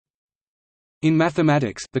In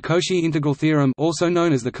mathematics, the Cauchy integral theorem, also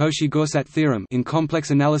known as the Cauchy-Gaussat theorem in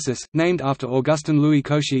complex analysis, named after Augustin Louis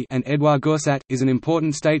Cauchy and Édouard Gaussat, is an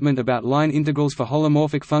important statement about line integrals for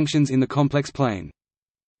holomorphic functions in the complex plane.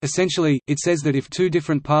 Essentially, it says that if two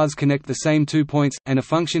different paths connect the same 2 points, and a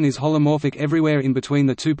function is holomorphic everywhere in between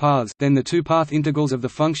the two paths, then the two path integrals of the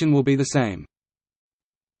function will be the same.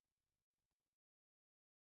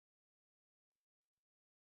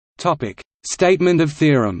 Statement of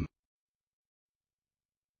theorem.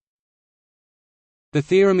 The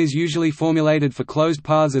theorem is usually formulated for closed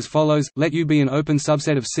paths as follows: let U be an open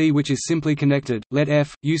subset of C which is simply connected, let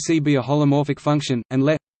f UC be a holomorphic function, and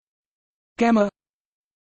let gamma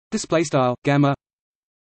gamma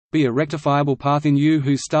be a rectifiable path in U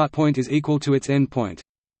whose start point is equal to its end point.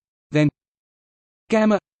 Then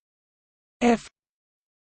gamma f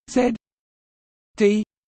z d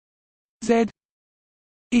z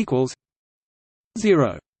equals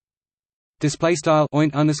 0. Display style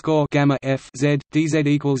oint underscore gamma f z dz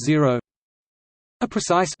equals 0. A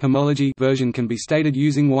precise homology version can be stated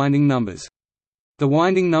using winding numbers. The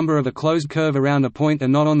winding number of a closed curve around a point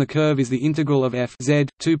and not on the curve is the integral of f z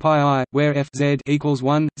 2 pi I, where f z equals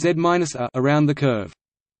 1 z minus a around the curve.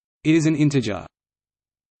 It is an integer.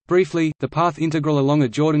 Briefly, the path integral along a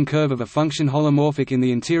Jordan curve of a function holomorphic in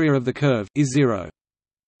the interior of the curve is 0.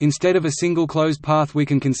 Instead of a single closed path, we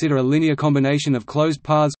can consider a linear combination of closed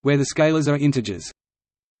paths, where the scalars are integers.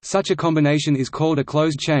 Such a combination is called a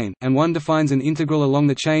closed chain, and one defines an integral along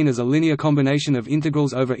the chain as a linear combination of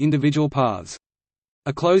integrals over individual paths.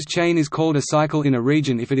 A closed chain is called a cycle in a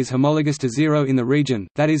region if it is homologous to 0 in the region,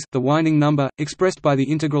 that is, the winding number, expressed by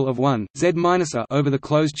the integral of 1, z minus a over the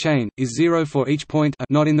closed chain, is 0 for each point a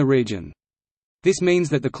not in the region. This means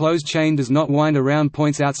that the closed chain does not wind around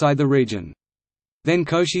points outside the region. Then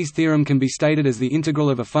Cauchy's theorem can be stated as the integral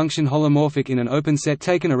of a function holomorphic in an open set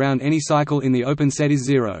taken around any cycle in the open set is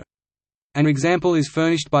 0. An example is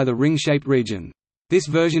furnished by the ring-shaped region. This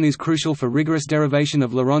version is crucial for rigorous derivation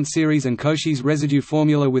of Laurent series and Cauchy's residue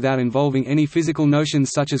formula without involving any physical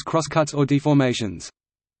notions such as crosscuts or deformations.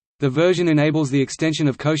 The version enables the extension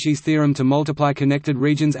of Cauchy's theorem to multiply connected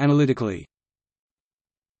regions analytically.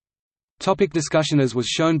 Discussion. As was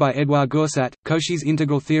shown by Édouard Gaussat, Cauchy's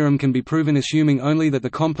integral theorem can be proven assuming only that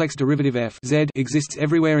the complex derivative f z exists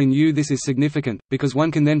everywhere in U. This is significant, because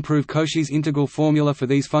one can then prove Cauchy's integral formula for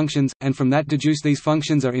these functions, and from that deduce these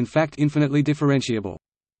functions are in fact infinitely differentiable.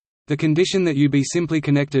 The condition that U be simply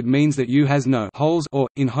connected means that U has no holes or,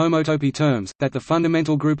 in homotopy terms, that the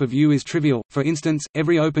fundamental group of U is trivial. For instance,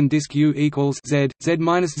 every open disk U equals z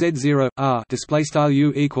minus z0 r display style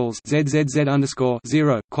U equals z underscore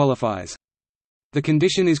 0 qualifies. The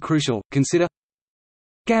condition is crucial. Consider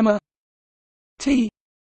gamma t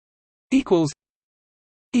equals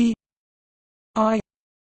e I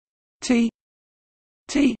t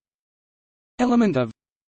t element of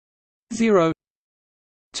 0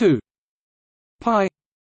 2 pi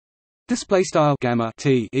display style gamma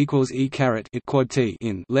t equals e caret it quad t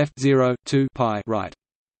in left 0 2 pi right,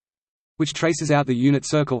 which traces out the unit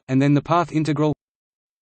circle, and then the path integral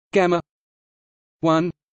gamma 1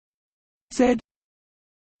 z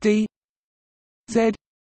d z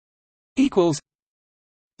equals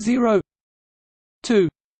 0 2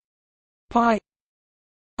 pi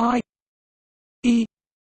I e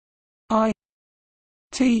I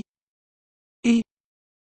t e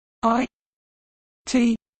I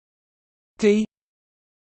t d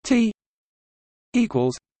t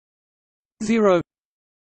equals 0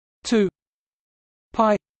 2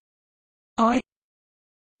 pi I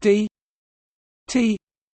d t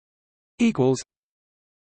equals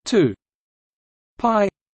 2 pi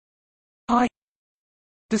I.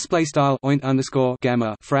 Display style oint underscore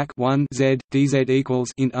gamma frac 1 z dz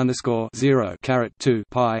equals int underscore 0 caret 2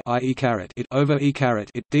 pi I e caret it over e caret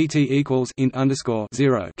it dt equals int underscore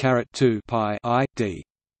 0 caret 2 pi I d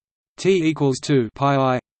t equals 2 pi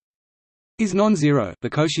I is non-zero. The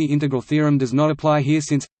Cauchy integral theorem does not apply here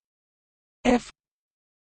since f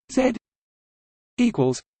z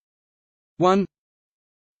equals 1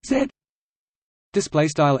 z display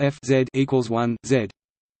style f z equals 1 z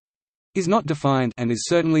is not defined and is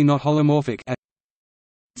certainly not holomorphic at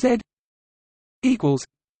z equals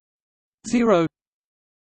 0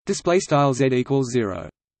 display style z equals 0.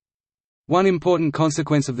 One important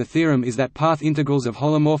consequence of the theorem is that path integrals of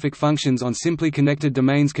holomorphic functions on simply connected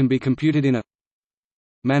domains can be computed in a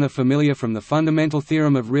manner familiar from the fundamental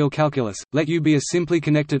theorem of real calculus. Let U be a simply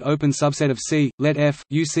connected open subset of C, let f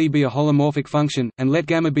UC be a holomorphic function, and let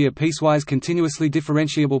gamma be a piecewise continuously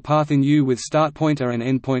differentiable path in U with start point A and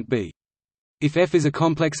end point B. If f is a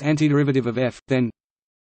complex antiderivative of f, then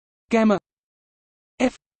gamma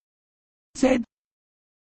f Z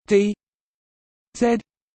d Z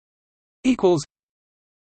equals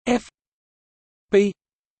F B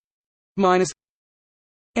minus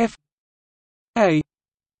F A.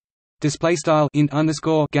 Display style int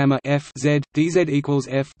underscore gamma F Z dz equals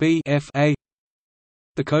F B F A.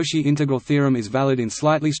 The Cauchy integral theorem is valid in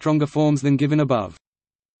slightly stronger forms than given above.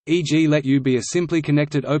 E.g., let U be a simply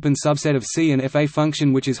connected open subset of C and F. A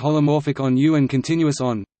function which is holomorphic on U and continuous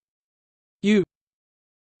on U.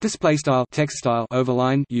 Display style text style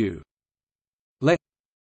overline U. Let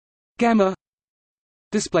gamma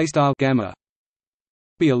display style gamma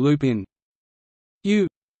be a loop in U.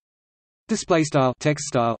 Display style text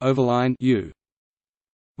style overline U,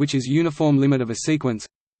 which is uniform limit of a sequence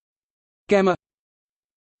gamma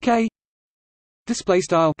K. Display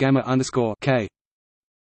style gamma underscore K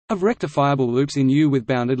of rectifiable loops in U with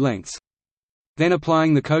bounded lengths. Then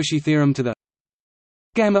applying the Cauchy theorem to the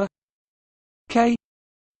gamma K.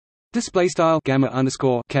 Display style gamma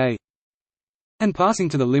underscore K and passing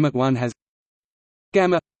to the limit, one has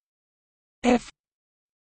gamma F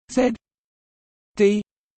Z d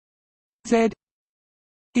Z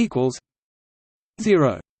equals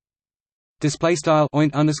 0. Display style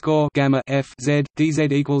oint underscore gamma F Z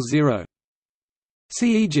dz equals 0.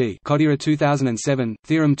 CEG Cauchy 2007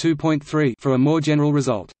 Theorem 2.3 for a more general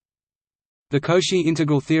result. The Cauchy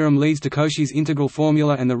integral theorem leads to Cauchy's integral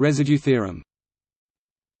formula and the residue theorem.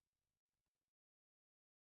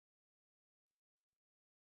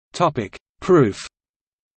 Topic: Proof.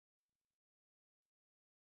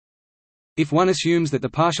 If one assumes that the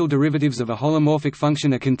partial derivatives of a holomorphic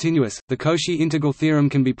function are continuous, the Cauchy integral theorem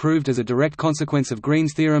can be proved as a direct consequence of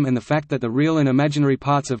Green's theorem and the fact that the real and imaginary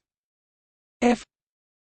parts of f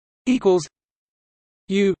equals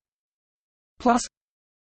U plus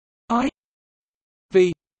I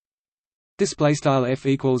V display style f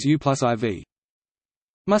equals U plus IV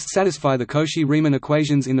must satisfy the Cauchy-Riemann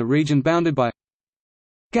equations in the region bounded by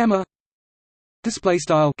gamma display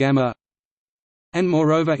style gamma and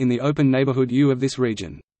moreover in the open neighborhood U of this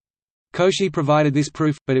region. Cauchy provided this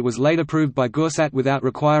proof, but it was later proved by Gaursat without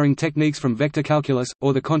requiring techniques from vector calculus,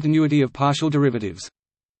 or the continuity of partial derivatives.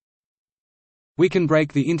 We can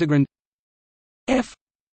break the integrand f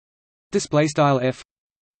f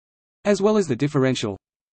as well as the differential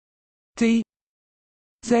d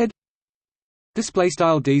z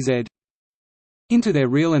dz into their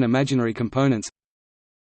real and imaginary components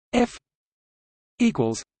f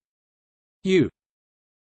equals U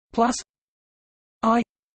plus I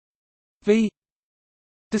V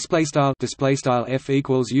display style f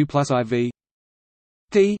equals U plus IV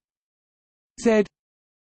d Z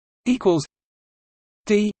equals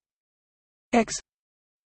d x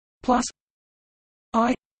plus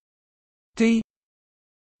I d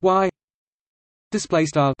y display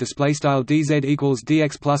style dz equals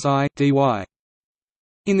dx plus I dy.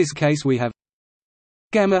 In this case we have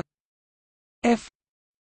gamma f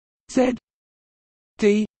z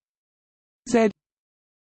d z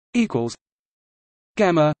equals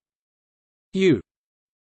gamma U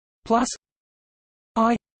plus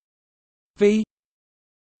I V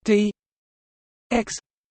d x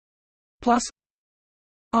plus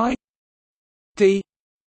I d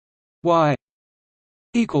y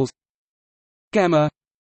equals gamma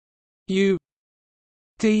U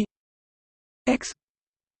d x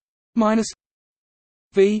minus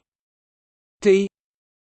V d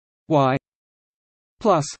y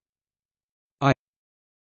plus I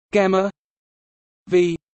gamma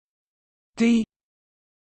V d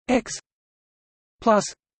x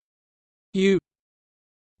plus U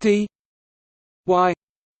d y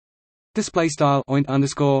display style oint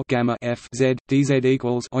underscore gamma f z dz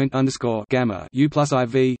equals oint underscore gamma U plus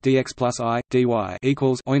IV dx plus I dy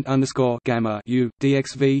equals oint underscore gamma U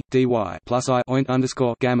dx V dy plus I oint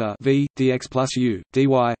underscore gamma V dx plus U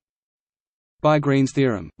dy. By Green's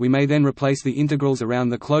theorem, we may then replace the integrals around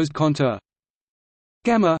the closed contour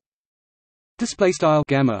gamma display style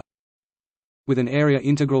gamma with an area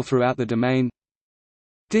integral throughout the domain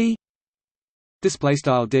d display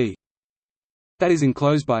style d that is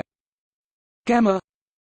enclosed by gamma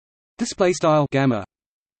display style gamma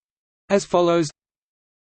as follows: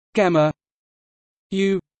 gamma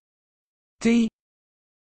U d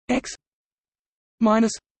x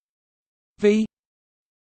minus V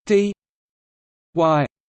d y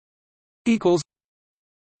equals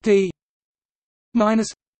d minus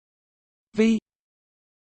V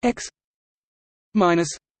x minus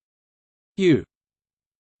U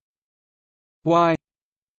y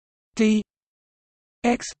d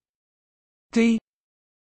x d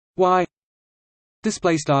y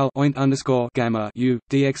Display style oint underscore gamma u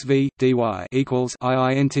dx v dy equals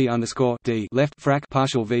iint underscore d left frac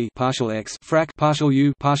partial v partial x frac partial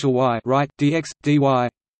u partial y right dx dy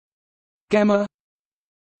gamma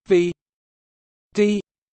v d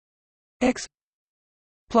x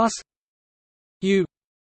plus u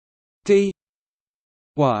d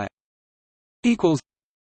y equals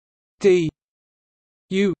d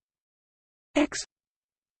u x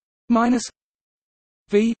minus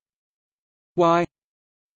v y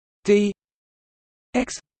d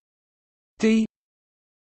x d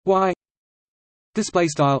y. Display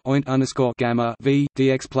style oint underscore gamma v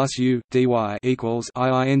dx plus u dy equals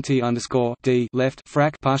iint underscore d left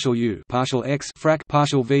frac partial u partial x frac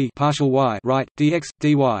partial v partial y right dx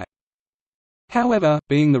dy. However,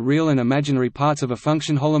 being the real and imaginary parts of a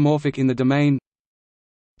function holomorphic in the domain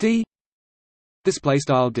d display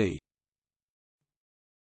style d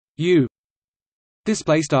u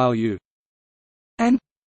display style u and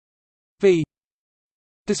v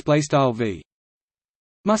display style v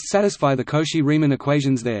must satisfy the Cauchy-Riemann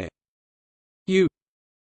equations there. U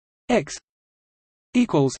x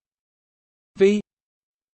equals v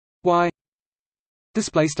y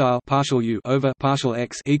display style partial u over partial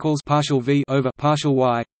x equals partial v over partial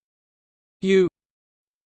y. U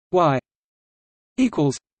y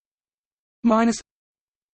equals minus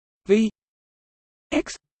v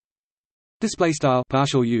x display style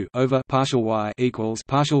partial u over partial y equals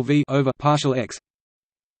partial v over partial x.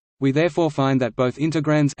 We therefore find that both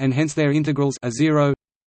integrands and hence their integrals are 0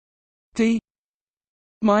 t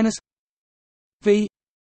minus v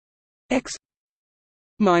x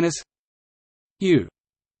minus u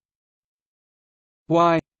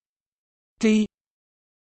y d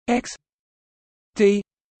x d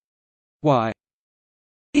y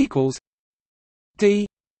equals d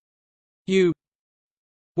u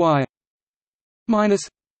y minus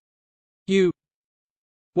u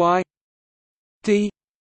y d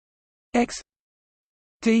x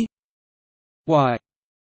d y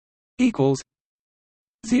equals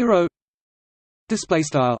 0. Display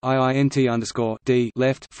style iint underscore d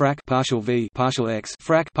left frac partial v partial x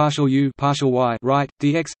frac partial u partial y right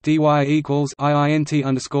dx dy equals iint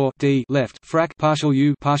underscore d left frac partial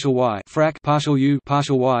u partial y frac partial u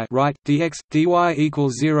partial y right dx dy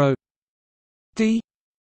equals 0. d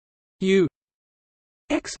u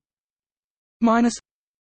x minus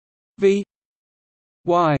v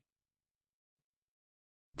y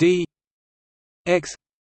d x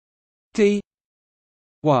d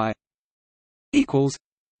y equals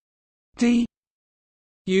d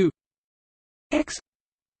u x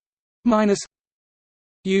minus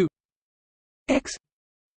u x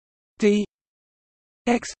d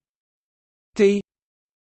x d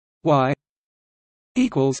y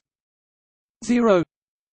equals 0.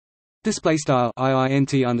 Display style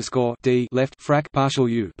iint underscore d left frac partial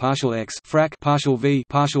u partial x frac partial v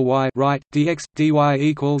partial y right dx dy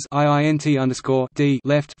equals iint underscore d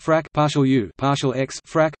left frac partial u partial x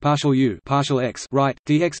frac partial u partial x right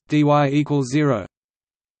dx dy equals 0.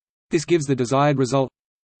 This gives the desired result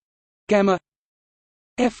gamma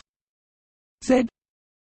f z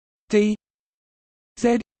d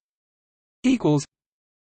z equals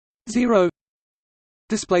 0.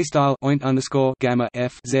 Display style oint underscore gamma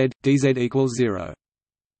f z dz equals 0.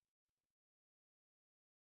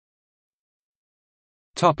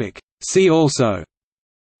 Topic. See also: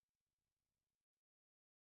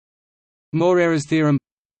 Moreira's theorem,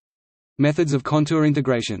 methods of contour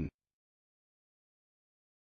integration.